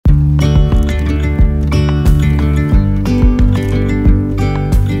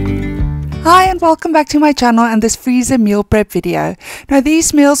Hi and welcome back to my channel and this freezer meal prep video. Now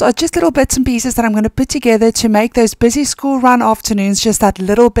these meals are just little bits and pieces that I'm going to put together to make those busy school run afternoons just that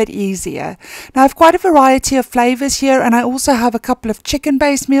little bit easier. Now I have quite a variety of flavors here, and I also have a couple of chicken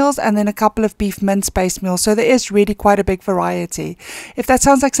based meals and then a couple of beef mince based meals, so there is really quite a big variety. If that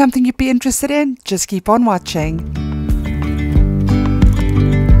sounds like something you'd be interested in, just keep on watching.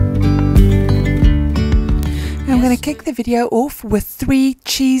 I'm going to kick the video off with 3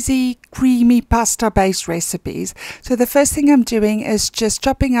 cheesy, creamy pasta based recipes. So the first thing I'm doing is just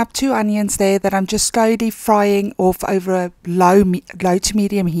chopping up 2 onions there that I'm just slowly frying off over a low to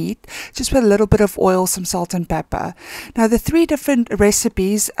medium heat, just with a little bit of oil, some salt and pepper. Now the 3 different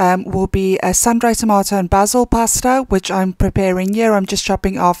recipes will be a sun-dried tomato and basil pasta, which I'm preparing here. I'm just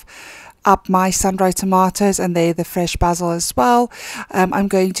chopping up my sun-dried tomatoes and they're the fresh basil as well. I'm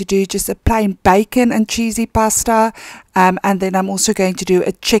going to do just a plain bacon and cheesy pasta, and then I'm also going to do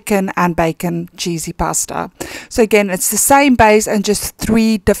a chicken and bacon cheesy pasta. So again, it's the same base and just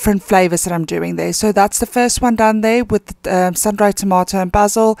 3 different flavors that I'm doing there. So that's the first one done there with sun-dried tomato and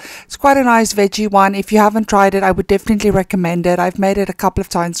basil. It's quite a nice veggie one. If you haven't tried it, I would definitely recommend it. I've made it a couple of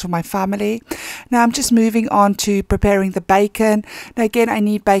times for my family. Now I'm just moving on to preparing the bacon. Now again, I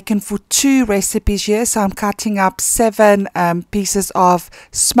need bacon for 2 recipes here, so I'm cutting up 7 pieces of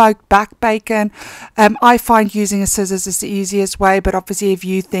smoked back bacon. I find using a scissors is the easiest way, but obviously if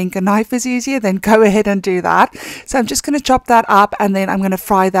you think a knife is easier, then go ahead and do that. So I'm just going to chop that up and then I'm going to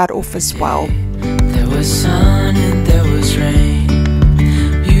fry that off as well. There was sun and there was rain,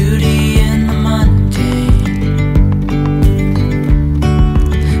 beauty in the mundane,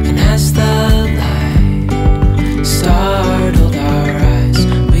 and as the light startled our eyes,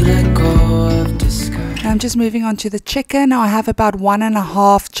 we let go of disguise. I'm just moving on to the chicken. Now I have about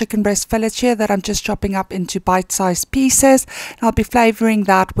 1.5 chicken breast fillets here that I'm just chopping up into bite-sized pieces. And I'll be flavoring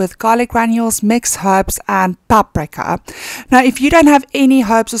that with garlic granules, mixed herbs and paprika. Now if you don't have any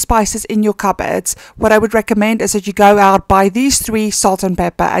herbs or spices in your cupboards, what I would recommend is that you go out, buy these 3, salt and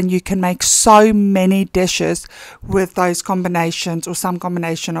pepper, and you can make so many dishes with those combinations or some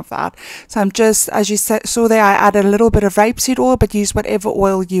combination of that. So I'm just, as you saw there, I added a little bit of rapeseed oil, but use whatever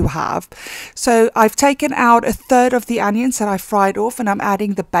oil you have. So I've taken out 1/3 of the onions that I fried off, and I'm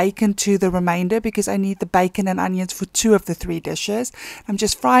adding the bacon to the remainder because I need the bacon and onions for 2 of the 3 dishes. I'm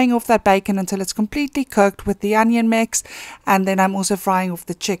just frying off that bacon until it's completely cooked with the onion mix, and then I'm also frying off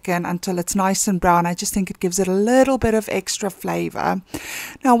the chicken until it's nice and brown. I just think it gives it a little bit of extra flavor.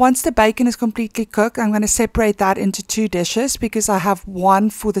 Now once the bacon is completely cooked, I'm going to separate that into 2 dishes because I have one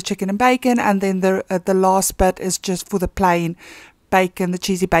for the chicken and bacon, and then the last bit is just for the plain bacon, the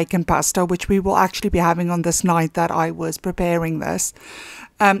cheesy bacon pasta, which we will actually be having on this night that I was preparing this.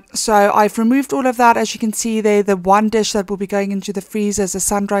 So I've removed all of that. As you can see there, the one dish that will be going into the freezer is a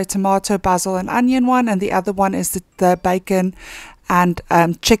sun-dried tomato, basil and onion one, and the other one is the bacon and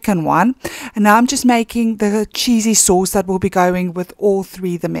chicken one. And now I'm just making the cheesy sauce that will be going with all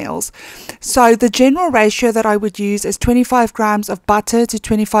 3 of the meals. So the general ratio that I would use is 25 grams of butter to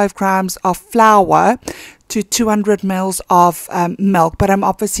 25 grams of flour to 200 mils of milk, but I'm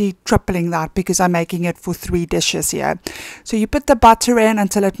obviously tripling that because I'm making it for 3 dishes here. So you put the butter in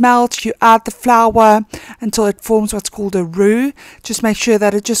until it melts, you add the flour until it forms what's called a roux. Just make sure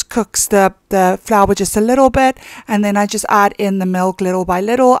that it just cooks the flour just a little bit, and then I just add in the milk little by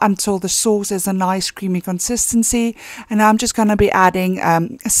little until the sauce is a nice creamy consistency. And now I'm just going to be adding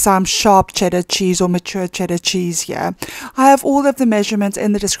some sharp cheddar cheese or mature cheddar cheese here. I have all of the measurements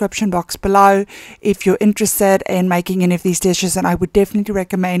in the description box below if you're interested in making any of these dishes, and I would definitely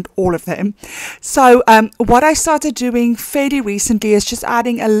recommend all of them. So what I started doing fairly recently is just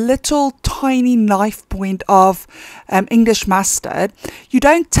adding a little tiny knife point of English mustard. You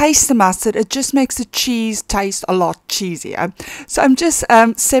don't taste the mustard, it just makes the cheese taste a lot cheesier. So I'm just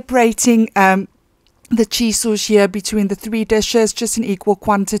separating the cheese sauce here between the 3 dishes, just in equal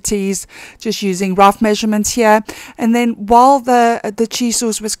quantities, just using rough measurements here. And then while the cheese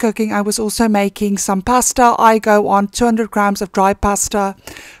sauce was cooking, I was also making some pasta. I go on 200 grams of dry pasta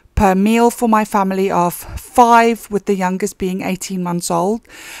per meal for my family of 5, with the youngest being 18 months old.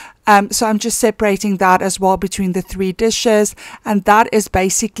 So I'm just separating that as well between the 3 dishes, and that is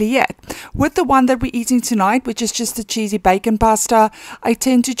basically it. With the one that we're eating tonight, which is just the cheesy bacon pasta, I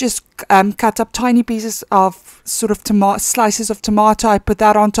tend to just cut up tiny pieces of sort of slices of tomato. I put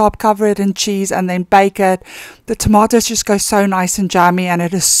that on top, cover it in cheese, and then bake it. The tomatoes just go so nice and jammy, and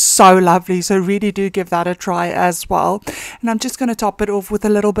it is so lovely. So really do give that a try as well. And I'm just going to top it off with a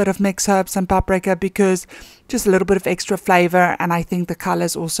little bit of mixed herbs and paprika because just a little bit of extra flavor, and I think the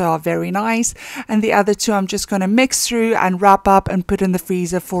colors also are very nice. And the other two I'm just going to mix through and wrap up and put in the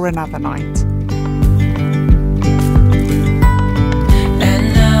freezer for another night.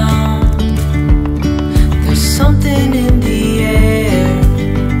 And now there's something in the air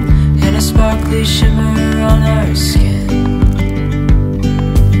and a sparkly shimmer on our skin,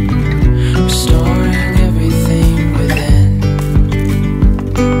 restoring everything within.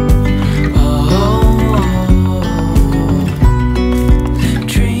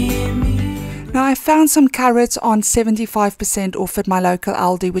 Now I found some carrots on 75% off at my local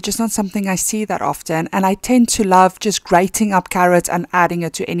Aldi, which is not something I see that often, and I tend to love just grating up carrots and adding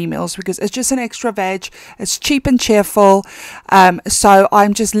it to any meals because it's just an extra veg, it's cheap and cheerful. So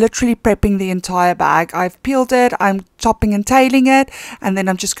I'm just literally prepping the entire bag. I've peeled it, I'm chopping and tailing it, and then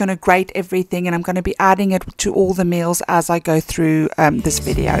I'm just going to grate everything, and I'm going to be adding it to all the meals as I go through this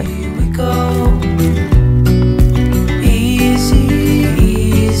video. Here we go. Easy,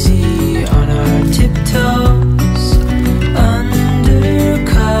 easy on our tiptoes,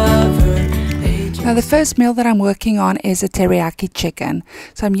 undercover. Now the first meal that I'm working on is a teriyaki chicken.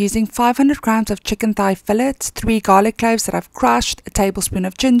 So I'm using 500 grams of chicken thigh fillets, 3 garlic cloves that I've crushed, a tablespoon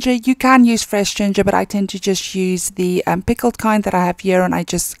of ginger. You can use fresh ginger, but I tend to just use the pickled kind that I have here, and I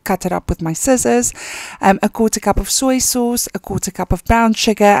just cut it up with my scissors. A 1/4 cup of soy sauce, a 1/4 cup of brown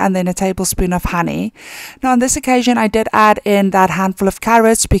sugar, and then a tablespoon of honey. Now on this occasion I did add in that handful of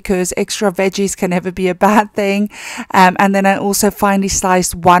carrots because extra veggies can never be a bad thing. And then I also finely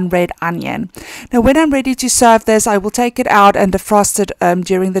sliced 1 red onion. Now when I'm ready to serve this, I will take it out and defrost it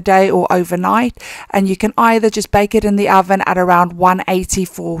during the day or overnight, and you can either just bake it in the oven at around 180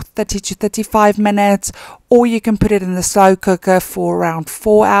 for 30 to 35 minutes, or you can put it in the slow cooker for around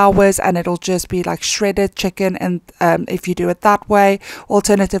 4 hours and it'll just be like shredded chicken. And if you do it that way,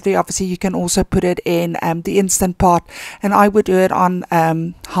 alternatively obviously you can also put it in the Instant Pot, and I would do it on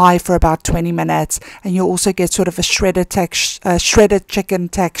high for about 20 minutes, and you'll also get sort of a shredded chicken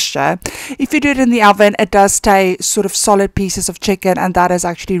texture. If you do it in the oven, it does stay sort of solid pieces of chicken, and that is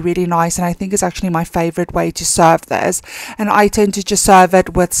actually really nice, and I think it's actually my favorite way to serve this. And I tend to just serve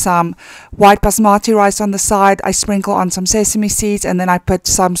it with some white basmati rice on the side. I sprinkle on some sesame seeds, and then I put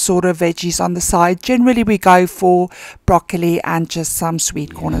some sort of veggies on the side. Generally we go for broccoli and just some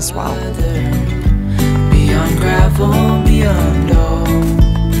sweet corn as well. Beyond gravel, beyond all.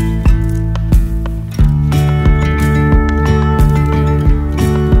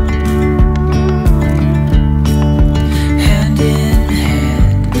 Hand in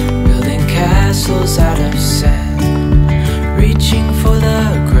hand, building castles out of sand, reaching for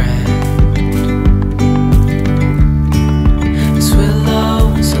the grand. As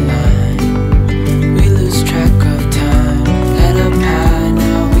willows align, we lose track of time. Head up high,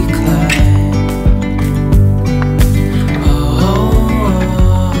 now we climb.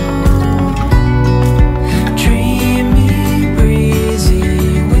 Dreamy, breezy,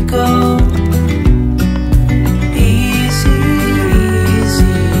 we go. Easy,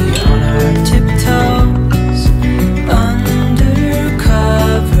 easy on our tiptoes,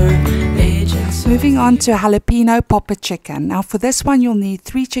 undercover agents. Moving on to jalapeno popper chicken. Now for this one you'll need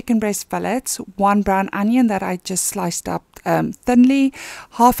 3 chicken breast fillets, 1 brown onion that I just sliced up thinly,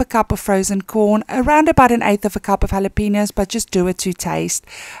 half a cup of frozen corn, around about 1/8 cup of jalapenos, but just do it to taste.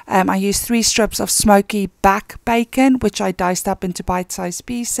 I used 3 strips of smoky back bacon, which I diced up into bite-sized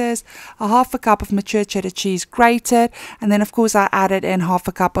pieces, a half a cup of mature cheddar cheese grated, and then of course I added in half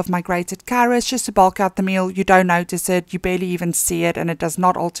a cup of my grated carrots just to bulk out the meal. You don't notice it, you barely even see it, and it does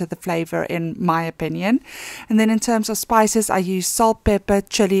not alter the flavor in my opinion. And then in terms of spices, I used salt, pepper,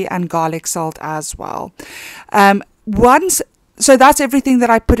 chili, and garlic salt as well. So that's everything that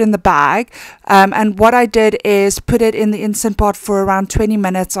I put in the bag, and what I did is put it in the Instant Pot for around 20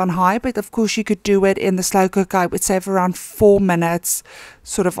 minutes on high, but of course you could do it in the slow cooker. I would say for around 4 minutes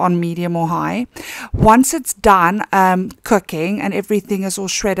sort of on medium or high. Once it's done cooking and everything is all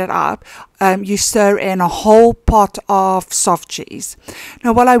shredded up, you stir in a whole pot of soft cheese.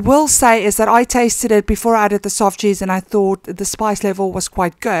 Now what I will say is that I tasted it before I added the soft cheese and I thought the spice level was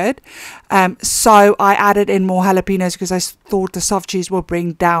quite good, so I added in more jalapenos because I thought the soft cheese will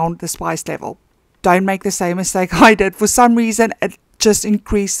bring down the spice level. Don't make the same mistake I did. For some reason it just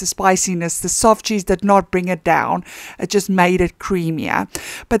increased the spiciness. The soft cheese did not bring it down, it just made it creamier.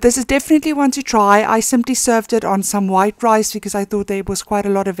 But this is definitely one to try. I simply served it on some white rice because I thought there was quite a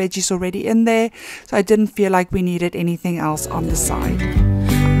lot of veggies already in there, so I didn't feel like we needed anything else on the side.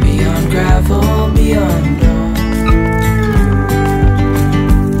 Beyond gravel, beyond all.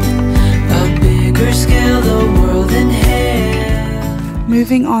 A bigger scale, the world in hell.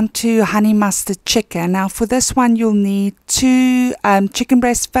 Moving on to honey mustard chicken. Now for this one you'll need 2 chicken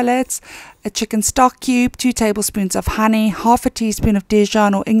breast fillets, a chicken stock cube, 2 tablespoons of honey, half a teaspoon of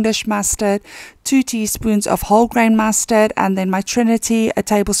Dijon or English mustard, 2 teaspoons of whole grain mustard, and then my trinity, a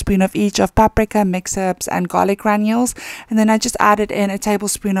tablespoon of each of paprika, mixed herbs and garlic granules. And then I just added in a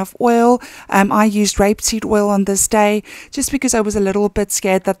tablespoon of oil. I used rapeseed oil on this day just because I was a little bit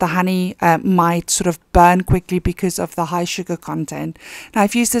scared that the honey might sort of burn quickly because of the high sugar content. Now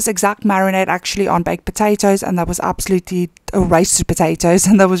I've used this exact marinade actually on baked potatoes, and that was absolutely roasted potatoes,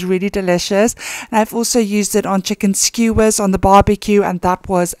 and that was really delicious. And I've also used it on chicken skewers on the barbecue, and that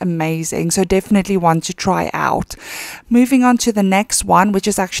was amazing. So definitely one to try out. Moving on to the next one, which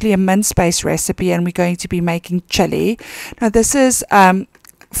is actually a mince based recipe, and we're going to be making chili. Now this is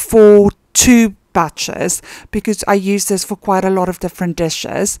for 2 batches because I use this for quite a lot of different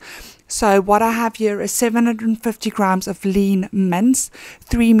dishes. So what I have here is 750 grams of lean mince,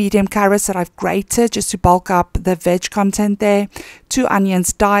 3 medium carrots that I've grated just to bulk up the veg content there, 2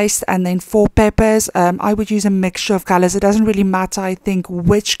 onions diced, and then 4 peppers. I would use a mixture of colors. It doesn't really matter, I think,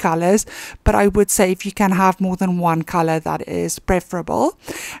 which colors, but I would say if you can have more than one color, that is preferable.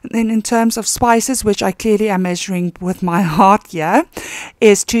 And then in terms of spices, which I clearly am measuring with my heart here,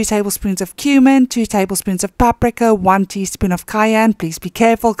 is 2 tablespoons of cumin, 2 tablespoons of paprika, 1 teaspoon of cayenne. Please be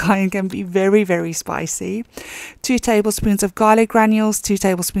careful, cayenne can be very, very spicy. 2 tablespoons of garlic granules, 2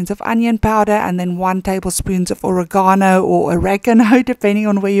 tablespoons of onion powder, and then 1 tablespoon of oregano or oregano, depending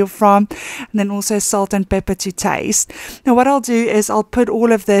on where you're from, and then also salt and pepper to taste. Now what I'll do is I'll put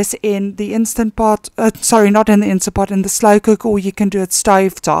all of this in the Instant Pot, not in the Instant Pot, in the slow cook, or you can do it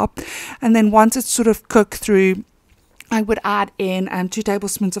stove top. And then once it's sort of cooked through, I would add in 2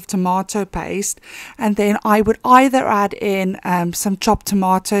 tablespoons of tomato paste, and then I would either add in some chopped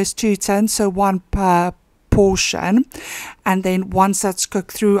tomatoes, 2 tins, so 1 per portion, and then once that's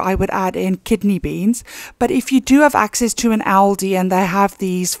cooked through, I would add in kidney beans. But if you do have access to an Aldi and they have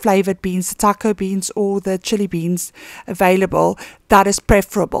these flavored beans, the taco beans or the chili beans available, that is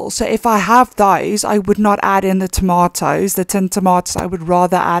preferable. So if I have those, I would not add in the tomatoes, the tin tomatoes. I would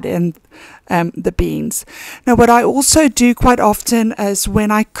rather add in the beans. Now what I also do quite often is when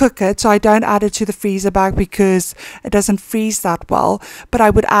I cook it, so I don't add it to the freezer bag because it doesn't freeze that well, but I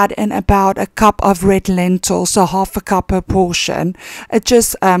would add in about a cup of red lentils, so half a cup per portion. It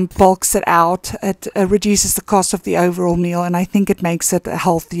just bulks it out. It reduces the cost of the overall meal, and I think it makes it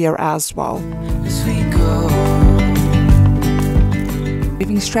healthier as well. As we go.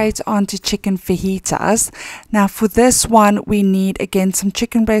 Moving straight on to chicken fajitas. Now for this one we need again some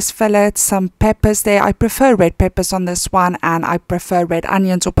chicken breast fillets, some peppers there. I prefer red peppers on this one, and I prefer red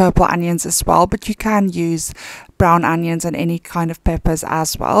onions or purple onions as well, but you can use brown onions and any kind of peppers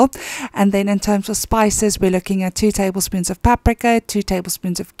as well. And then in terms of spices, we're looking at 2 tablespoons of paprika, 2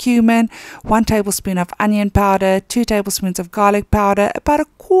 tablespoons of cumin, 1 tablespoon of onion powder, 2 tablespoons of garlic powder, about a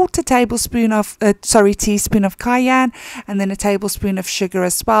quarter tablespoon of teaspoon of cayenne, and then a tablespoon of sugar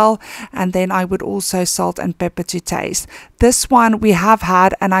as well. And then I would also salt and pepper to taste. This one we have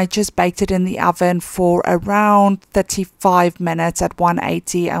had, and I just baked it in the oven for around 35 minutes at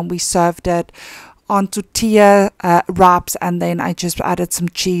 180, and we served it on tortilla wraps, and then I just added some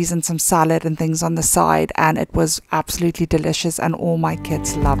cheese and some salad and things on the side, and it was absolutely delicious, and all my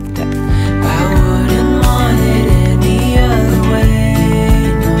kids loved it. I wouldn't want it any other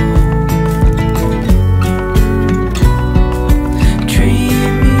way, no.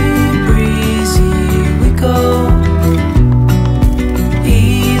 Dreamy, breezy, we go.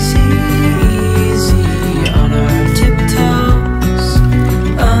 Easy, easy on our tiptoes.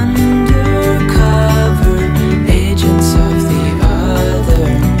 Agents of the other,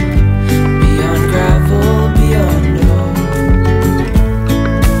 beyond gravel, beyond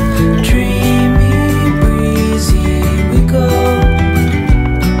dreamy, breezy, we go.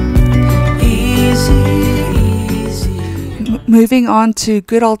 Easy, easy. Moving on to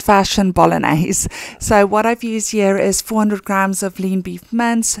good old-fashioned bolognese. So what I've used here is 400 grams of lean beef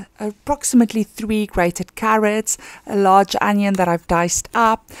mince, approximately 3 grated carrots, a large onion that I've diced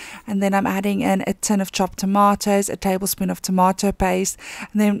up, and then I'm adding in a tin of chopped tomatoes, a tablespoon of tomato paste,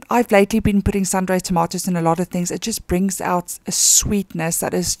 and then I've lately been putting sun-dried tomatoes in a lot of things. It just brings out a sweetness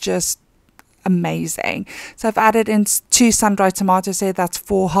that is just amazing. So I've added in 2 sun-dried tomatoes here, that's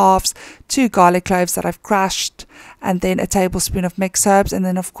 4 halves, 2 garlic cloves that I've crushed, and then a tablespoon of mixed herbs, and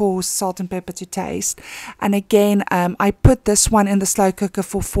then of course salt and pepper to taste. And again, I put this one in the slow cooker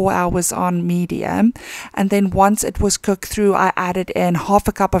for 4 hours on medium, and then once it was cooked through, I added in half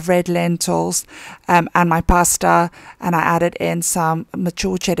a cup of red lentils and my pasta, and I added in some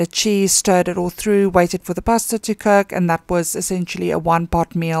mature cheddar cheese, stirred it all through, waited for the pasta to cook, and that was essentially a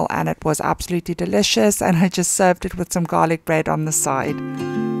 1-pot meal, and it was absolutely delicious. And I just served it with some garlic bread on the side.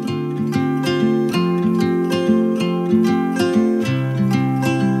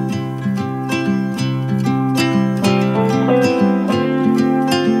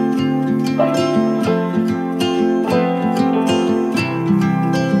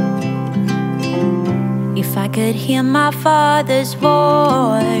 If I could hear my Father's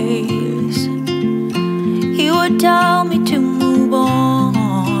voice, He would tell me to move on.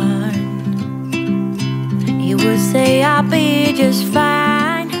 He would say I'll be just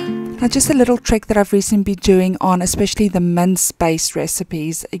fine. Now, just a little trick that I've recently been doing on especially the mince-based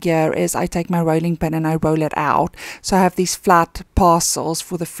recipes here is I take my rolling pin and I roll it out. So I have these flat parcels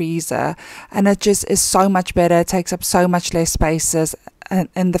for the freezer, and it just is so much better. It takes up so much less spaces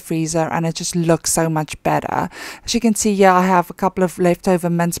in the freezer, and it just looks so much better. As you can see here, I have a couple of leftover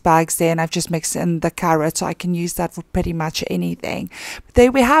mince bags there, and I've just mixed in the carrot, so I can use that for pretty much anything. But there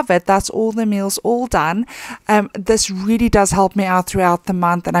we have it. That's all the meals all done. This really does help me out throughout the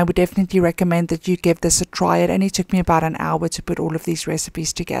month, and I would definitely recommend that you give this a try. It only took me about an hour to put all of these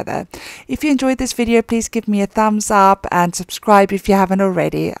recipes together. If you enjoyed this video, please give me a thumbs up and subscribe if you haven't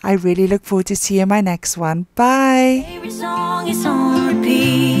already. I really look forward to seeing you in my next one. Bye! Favorite song is on repeat.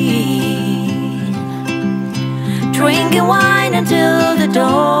 Drinking wine until the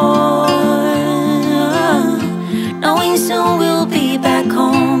dawn.